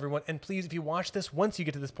 Awesome, everyone. And please, if you watch this, once you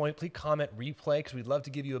get to this point, please comment replay, because we'd love to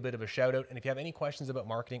give you a bit of a shout out. And if you have any questions about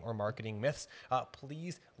marketing or marketing myths,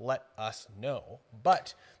 please let us know.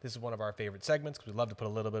 But this is one of our favorite segments, because we love to put a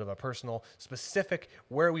little bit of a personal, specific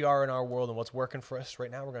where we are in our world and what's working for us. Right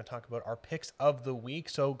now, we're going to talk about our picks of the week.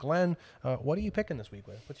 So Glenn, what are you picking this week?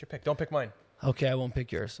 What's your pick? Don't pick mine. Okay, I won't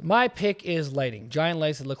pick yours. My pick is lighting. Giant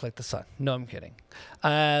lights that look like the sun. No, I'm kidding.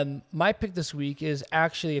 My pick this week is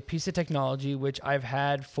actually a piece of technology which I've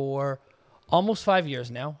had for almost 5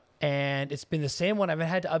 years now. And it's been the same one. I haven't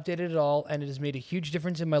had to update it at all. And it has made a huge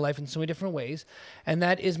difference in my life in so many different ways. And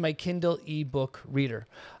that is my Kindle ebook reader.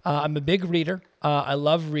 I'm a big reader. I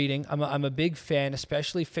love reading. I'm a big fan,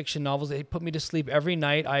 especially fiction novels. They put me to sleep every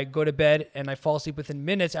night. I go to bed and I fall asleep within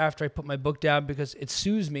minutes after I put my book down because it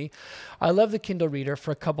soothes me. I love the Kindle reader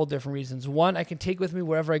for a couple different reasons. One, I can take with me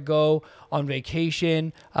wherever I go on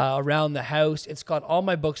vacation, around the house. It's got all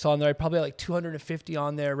my books on there. I probably have like 250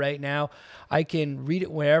 on there right now. I can read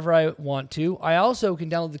it wherever I want to. I also can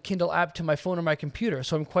download the Kindle app to my phone or my computer.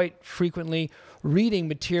 So I'm quite frequently reading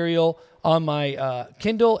material on my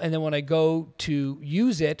Kindle. And then when I go to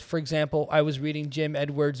use it, for example, I was reading Jim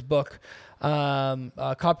Edwards' book,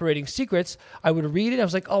 Copywriting Secrets. I would read it. I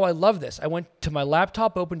was like, oh, I love this. I went to my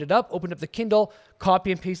laptop, opened up the Kindle,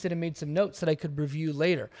 copy and pasted and made some notes that I could review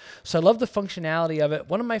later. So I love the functionality of it.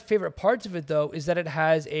 One of my favorite parts of it, though, is that it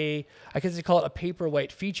has I guess they call it a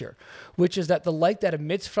Paperwhite feature, which is that the light that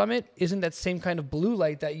emits from it isn't that same kind of blue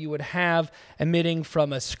light that you would have emitting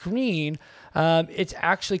from a screen. It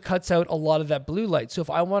actually cuts out a lot of that blue light. So if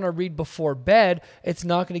I want to read before bed, it's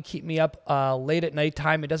not going to keep me up late at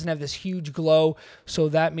nighttime. It doesn't have this huge glow. So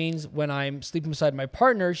that means when I'm sleeping beside my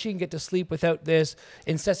partner, she can get to sleep without this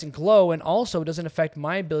incessant glow, and also it doesn't affect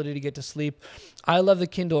my ability to get to sleep. I love the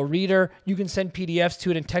Kindle Reader. You can send PDFs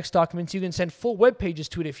to it and text documents. You can send full web pages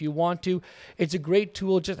to it if you want to. It's a great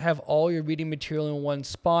tool. Just have all your reading material in one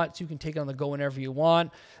spot so you can take it on the go whenever you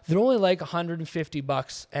want. They're only like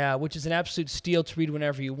 $150, which is an absolute steal to read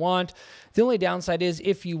whenever you want. The only downside is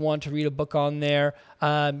if you want to read a book on there,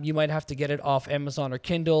 you might have to get it off Amazon or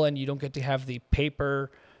Kindle, and you don't get to have the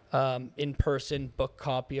paper in-person book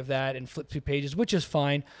copy of that and flip through pages, which is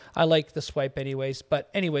fine. I like the swipe anyways. But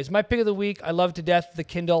anyways, my pick of the week, I love to death the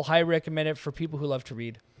Kindle. Highly recommend it for people who love to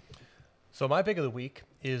read. So my pick of the week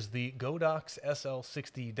is the Godox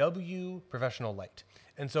SL60W Professional Light.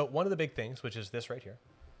 And so one of the big things, which is this right here,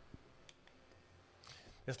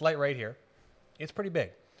 this light right here, it's pretty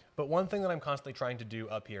big. But one thing that I'm constantly trying to do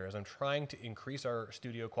up here is I'm trying to increase our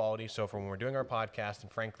studio quality. So for when we're doing our podcast,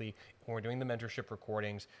 and frankly, when we're doing the mentorship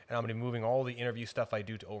recordings, and I'm going to be moving all the interview stuff I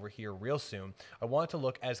do to over here real soon, I want to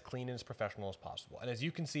look as clean and as professional as possible. And as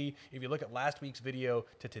you can see, if you look at last week's video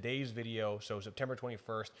to today's video, so September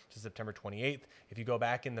 21st to September 28th, if you go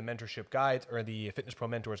back in the mentorship guides or the Fitness Pro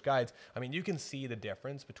Mentors guides, I mean, you can see the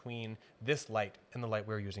difference between this light and the light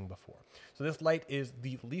we were using before. So this light is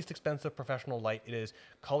the least expensive professional light. It is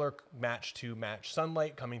color match to match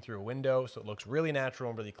sunlight coming through a window, so it looks really natural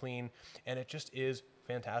and really clean, and it just is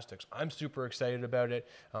fantastic. So I'm super excited about it.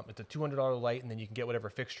 It's a $200 light, and then you can get whatever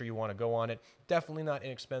fixture you want to go on it. Definitely not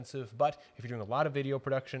inexpensive, but if you're doing a lot of video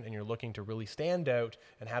production and you're looking to really stand out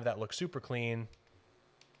and have that look super clean,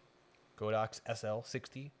 Godox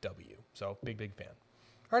SL60W. So big fan.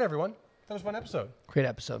 All right, everyone. That was one episode. Great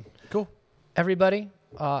episode. Cool. Everybody,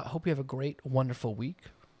 hope you have a great, wonderful week.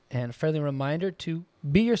 And a friendly reminder to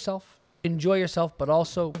be yourself, enjoy yourself, but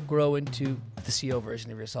also grow into the CEO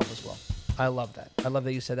version of yourself as well. I love that. I love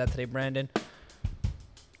that you said that today, Brandon.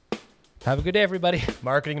 Have a good day, everybody.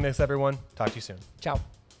 Marketing Mix, everyone. Talk to you soon. Ciao.